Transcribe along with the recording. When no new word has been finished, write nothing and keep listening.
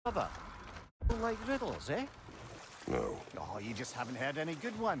Brother, you don't like riddles, eh? No. Oh, you just haven't heard any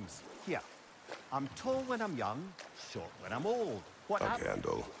good ones. Here, I'm tall when I'm young, short when I'm old. What A happened?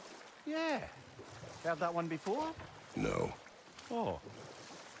 candle. Yeah. Heard that one before? No. Oh.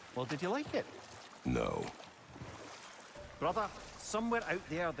 Well, did you like it? No. Brother, somewhere out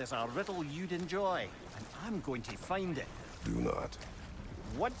there there's a riddle you'd enjoy, and I'm going to find it. Do not.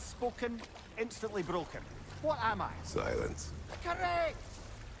 Once spoken, instantly broken. What am I? Silence. Correct!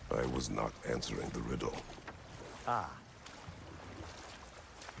 I was not answering the riddle. Ah.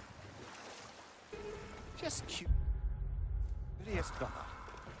 Just curious, brother.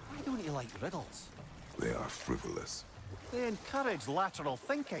 Why don't you like riddles? They are frivolous. They encourage lateral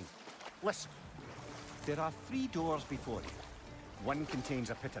thinking. Listen, there are 3 doors before you. One contains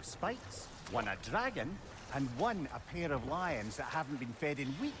a pit of spikes, one a dragon, and one a pair of lions that haven't been fed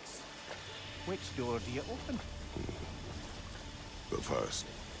in weeks. Which door do you open? The first.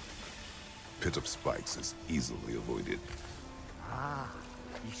 Pit of spikes is easily avoided. Ah,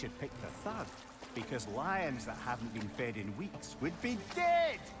 you should pick the third, because lions that haven't been fed in weeks would be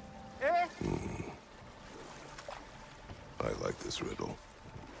dead! Eh? I like this riddle.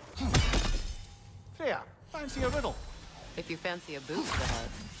 Freya, fancy a riddle? If you fancy a boost ahead.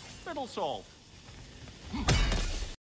 Riddle solved.